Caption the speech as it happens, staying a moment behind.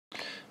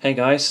Hey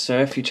guys, so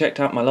if you checked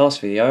out my last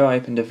video, I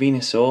opened a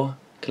Venusaur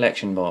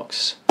collection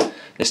box.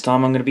 This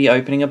time I'm going to be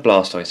opening a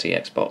Blastoise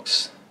EX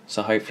box.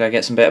 So hopefully I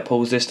get some better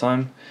pulls this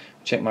time.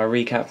 Check my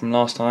recap from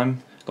last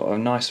time. Got a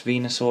nice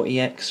Venusaur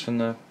EX from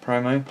the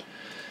promo.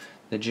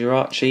 The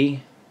Jirachi,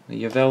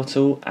 the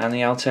Yveltal and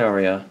the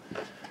Altaria.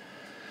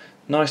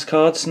 Nice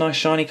cards, nice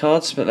shiny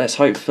cards, but let's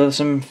hope for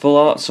some full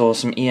arts or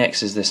some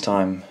EXs this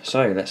time.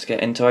 So let's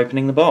get into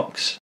opening the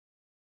box.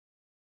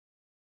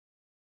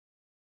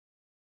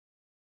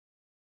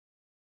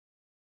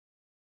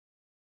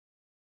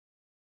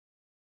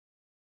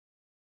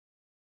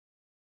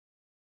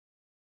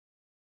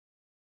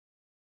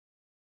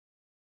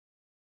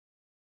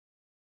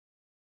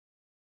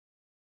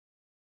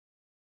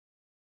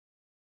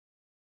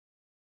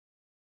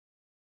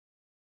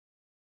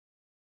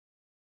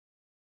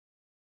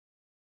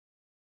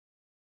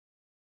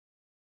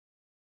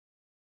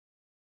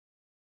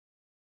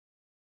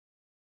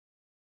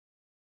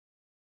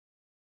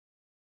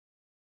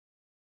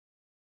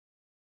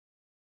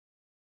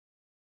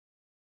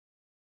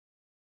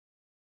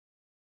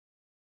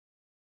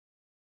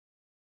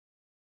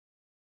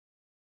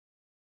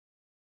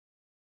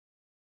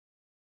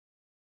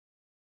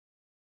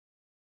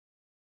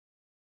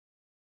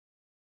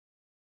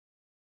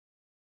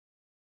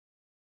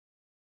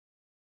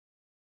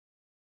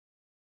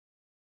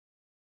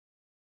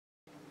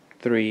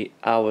 Three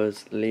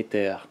hours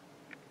later.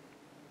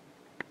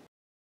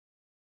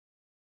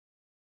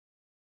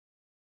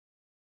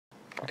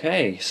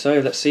 Okay, so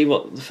let's see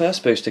what the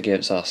first booster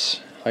gives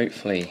us.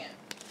 Hopefully.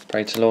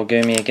 Pray to Lord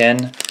Goomy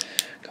again.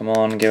 Come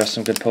on, give us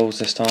some good pulls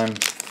this time.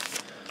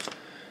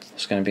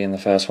 What's going to be in the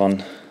first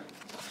one?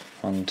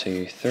 1,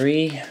 2,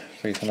 3.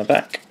 3 from the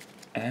back.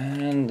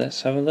 And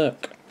let's have a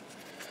look.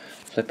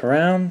 Flip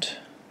around.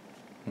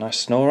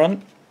 Nice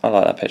Snorunt. I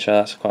like that picture,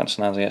 that's quite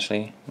snazzy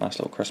actually. Nice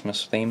little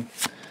Christmas theme.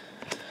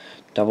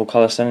 Double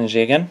colour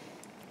energy again.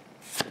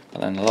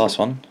 And then the last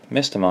one,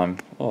 Mr. Mime.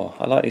 Oh,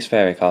 I like these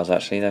fairy cards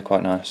actually, they're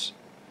quite nice.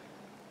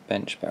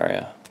 Bench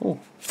Barrier. Ooh.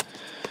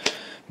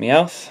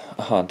 Meowth.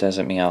 Oh,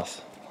 Desert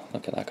Meowth.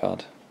 Look at that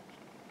card.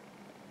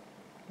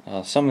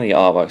 Some of the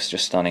artwork's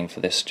just stunning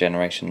for this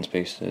generation's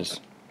boosters.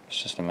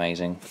 It's just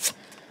amazing.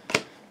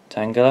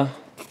 Tangela.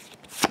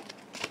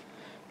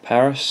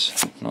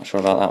 Paris. Not sure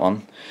about that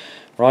one.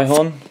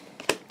 Rhyhorn.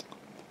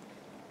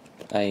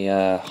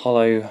 A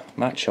hollow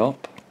Machop.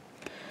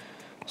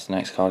 What's the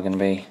next card going to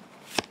be?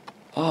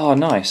 Oh,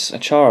 nice. A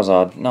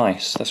Charizard.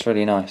 Nice. That's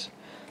really nice.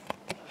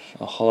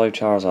 A hollow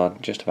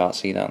Charizard. Just about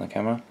see that on the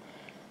camera.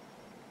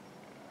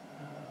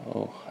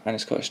 Oh, and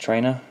it's got its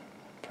trainer.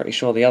 Pretty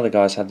sure the other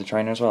guys had the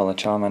trainer as well. The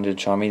Charmander and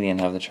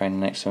Charmeleon have the trainer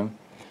next to him.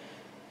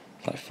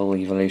 Like full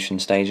evolution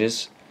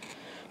stages.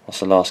 What's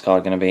the last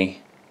card going to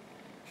be?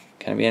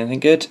 Can it be anything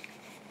good?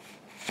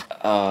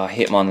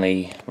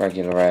 Hitmonlee.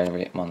 Regular rare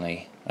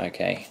Hitmonlee.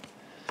 Okay.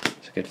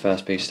 It's a good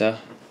first booster.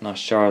 Nice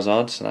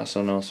Charizard, so that's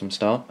an awesome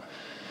start.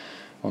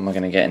 What am I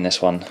going to get in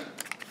this one?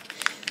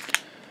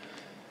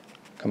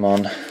 Come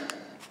on.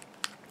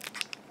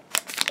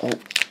 Oh,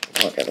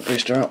 gotta get the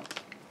booster up.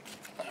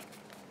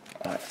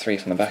 Alright, 3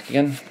 from the back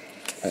again.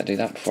 Better do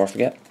that before I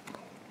forget.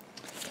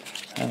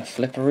 And a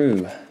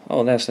Flipperoo.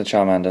 Oh, there's the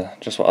Charmander.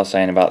 Just what I was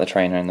saying about the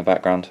trainer in the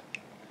background.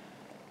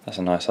 That's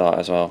a nice art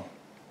as well.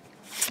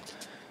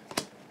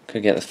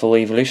 Could get the full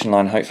evolution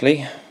line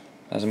hopefully.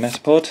 There's a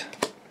Metapod.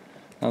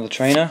 Another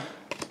trainer.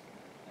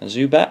 A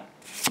Zubat.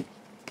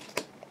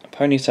 A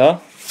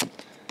Ponyta.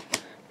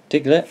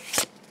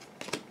 Diglett.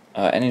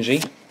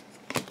 Energy.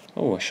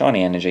 Oh, a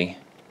shiny energy.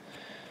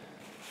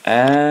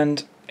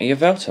 And a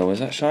Yveltal. Is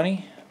that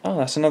shiny? Oh,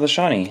 that's another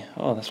shiny.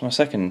 Oh, that's my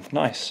second.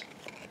 Nice.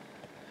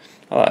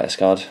 I like this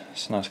card.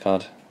 It's a nice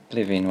card.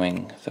 Oblivion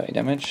Wing, 30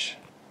 damage.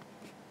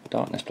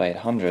 Darkness Blade,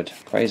 100.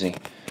 Crazy.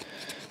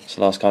 What's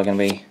the last card going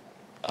to be?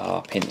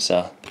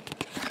 Pinsir.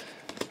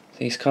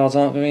 These cards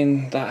aren't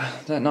being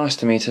that nice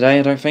to me today,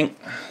 I don't think.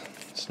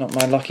 It's not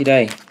my lucky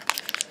day.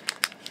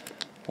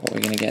 What are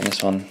we going to get in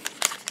this one?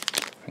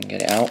 We can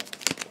get it out.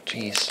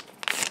 Jeez.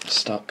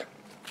 Stuck.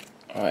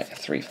 Alright,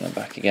 3 from the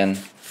back again.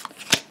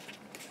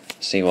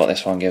 See what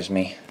this one gives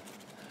me.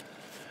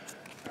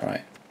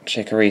 Right,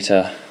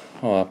 Chikorita.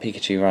 Oh,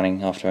 Pikachu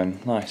running after him.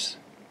 Nice.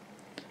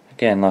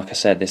 Again, like I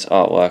said, this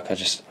artwork, I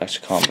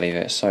just can't believe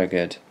it. It's so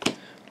good.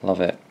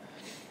 Love it.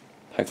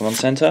 Pokemon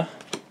Center.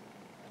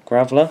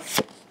 Graveler.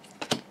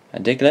 A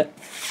Diglett.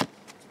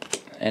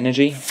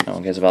 Energy. No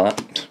one cares about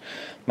that.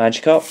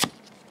 Magikarp.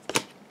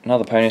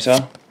 Another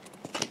Ponyta.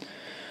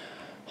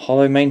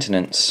 Hollow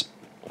Maintenance.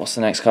 What's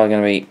the next card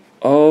going to be?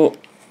 Oh,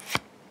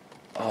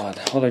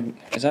 hollow.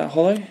 Is that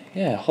hollow?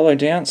 Yeah, hollow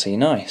Diancie.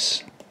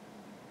 Nice.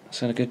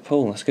 That's a good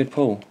pull. That's a good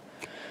pull.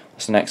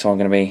 What's the next one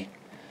going to be?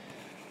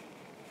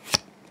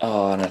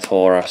 Oh, and a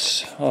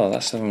Taurus. Oh,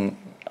 that's I'm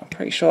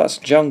pretty sure that's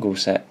Jungle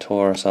Set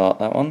Taurus art.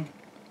 That one.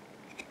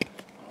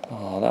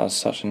 Oh, that was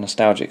such a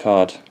nostalgic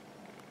card.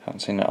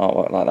 Haven't seen an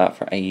artwork like that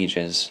for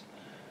ages.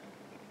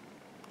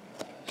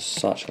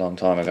 Such a long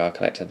time ago I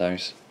collected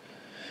those.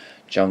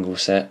 Jungle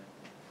Set.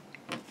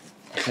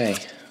 Okay,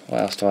 what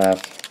else do I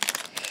have?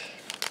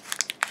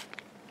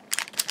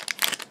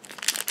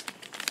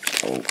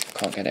 Oh,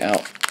 can't get it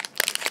out.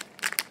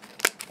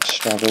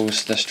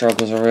 The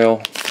struggles are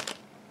real.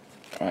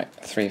 Right,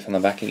 3 from the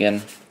back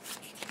again.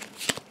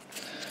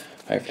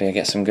 Hopefully I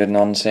get some good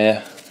nons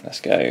here. Let's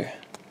go.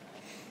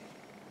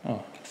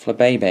 Oh,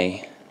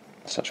 Flabébé.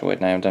 Such a weird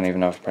name, I don't even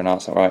know if I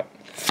pronounced that right.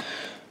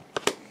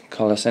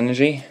 Colossus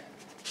Energy.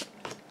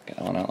 Get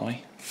that one out of the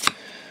way.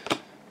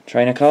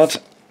 Trainer card.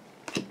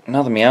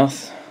 Another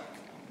Meowth.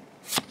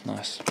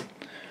 Nice.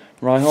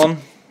 Rhyhorn.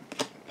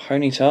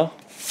 Ponyta.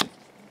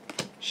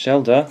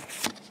 Shelder.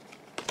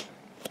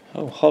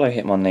 Oh, Holo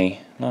Hitmonlee.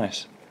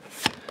 Nice.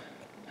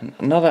 And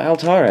another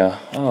Altaria.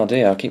 Oh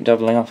dear, I keep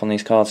doubling up on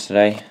these cards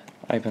today.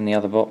 Open the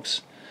other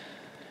box.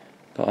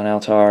 Got an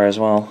Altaria as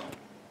well.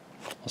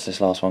 What's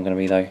this last one going to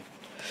be though?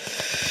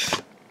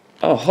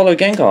 Oh, Holo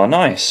Gengar.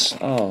 Nice.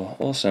 Oh,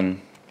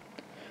 awesome.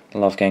 I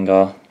love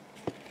Gengar.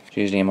 It's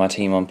usually in my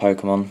team on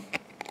Pokemon.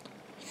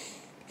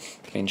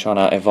 Been trying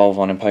to evolve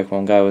one in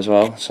Pokemon Go as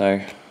well,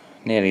 so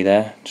nearly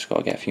there. Just got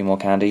to get a few more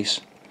candies.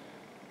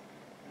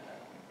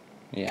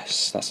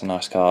 Yes, that's a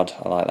nice card.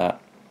 I like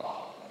that.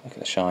 Oh, look at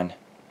the shine.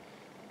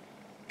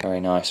 Very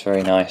nice,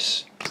 very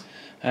nice.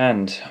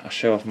 And I'll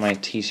show off my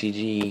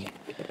TCG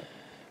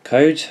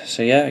code.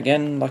 So yeah,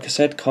 again, like I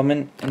said,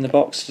 comment in the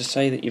box to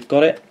say that you've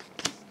got it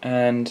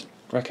and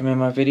recommend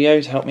my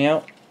video to help me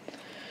out.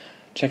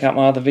 Check out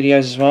my other videos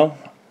as well.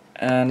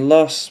 And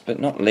last but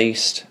not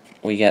least,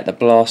 we get the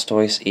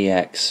Blastoise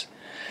EX.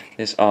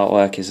 This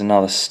artwork is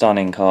another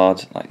stunning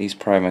card, like these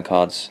promo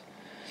cards.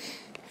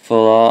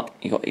 Full art,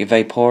 you got your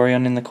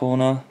Vaporeon in the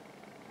corner.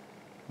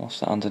 What's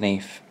that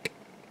underneath?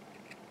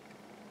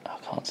 I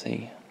can't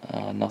see.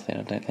 Nothing,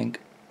 I don't think.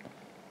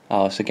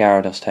 Oh, it's a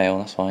Gyarados tail,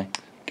 that's why.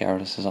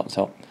 Gyarados is up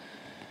top.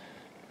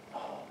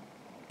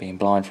 Being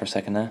blind for a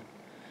second there.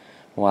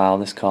 Wow,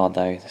 this card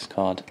though, this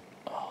card.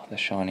 Oh, the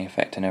shiny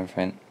effect and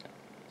everything.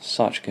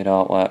 Such good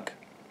artwork.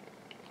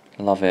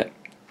 Love it.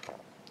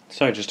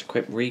 So just a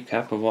quick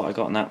recap of what I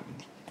got in that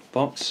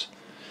box.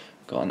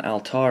 Got an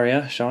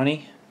Altaria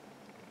shiny.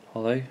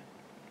 Holo.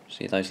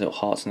 See those little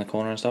hearts in the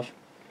corner and stuff?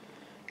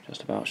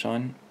 Just about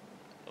shine.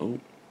 Oh,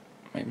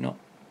 maybe not.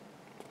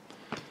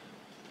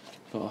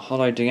 Got a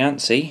Holo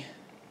Diancie.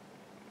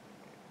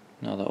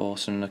 Another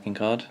awesome looking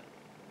card.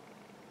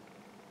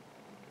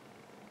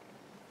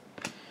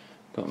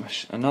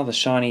 Got another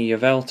shiny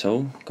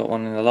Yveltal. Got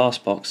one in the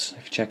last box.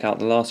 If you check out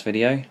the last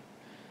video.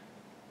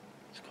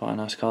 It's quite a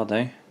nice card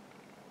though.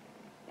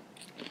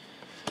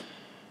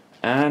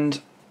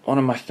 And one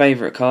of my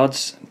favourite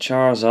cards,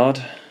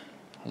 Charizard.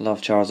 I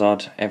love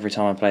Charizard. Every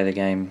time I play the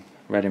game,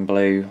 red and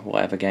blue,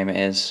 whatever game it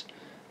is,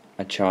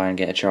 I try and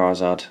get a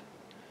Charizard.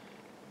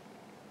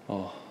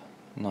 Oh,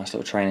 nice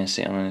little trainer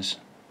sitting on his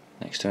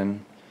next to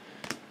him.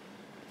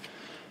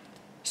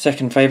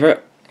 Second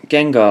favourite,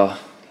 Gengar.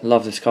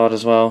 Love this card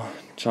as well.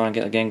 Try and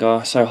get a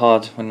Gengar. So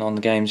hard when on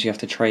the games you have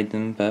to trade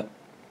them, but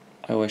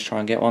I always try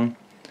and get one.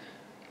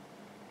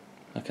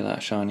 Look at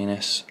that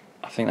shininess.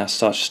 I think that's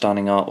such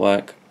stunning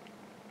artwork.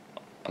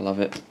 I love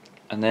it.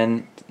 And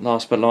then,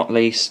 last but not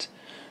least,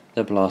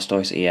 the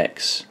Blastoise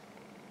EX.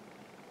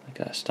 Look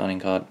at that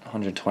stunning card.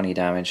 120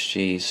 damage,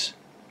 jeez.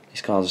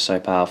 These cards are so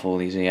powerful,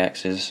 these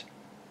EXs.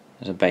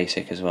 There's a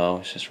basic as well,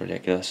 it's just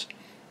ridiculous.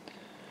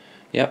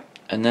 Yep,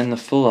 and then the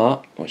full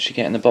art, which you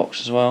get in the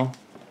box as well.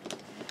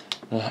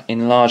 The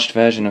enlarged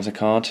version of the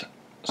card.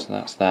 So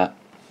that's that.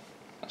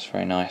 That's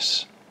very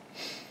nice.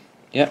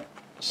 Yep,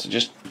 so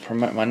just to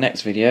promote my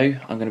next video,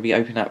 I'm going to be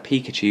opening that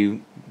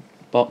Pikachu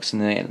box in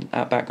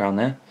that background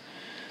there.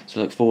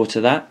 So look forward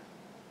to that.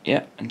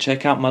 Yeah, and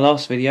check out my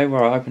last video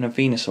where I open a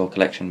Venusaur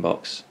collection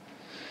box.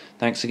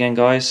 Thanks again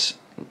guys.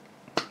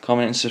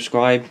 Comment and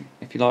subscribe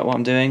if you like what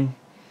I'm doing.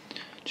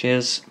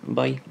 Cheers,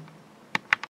 bye.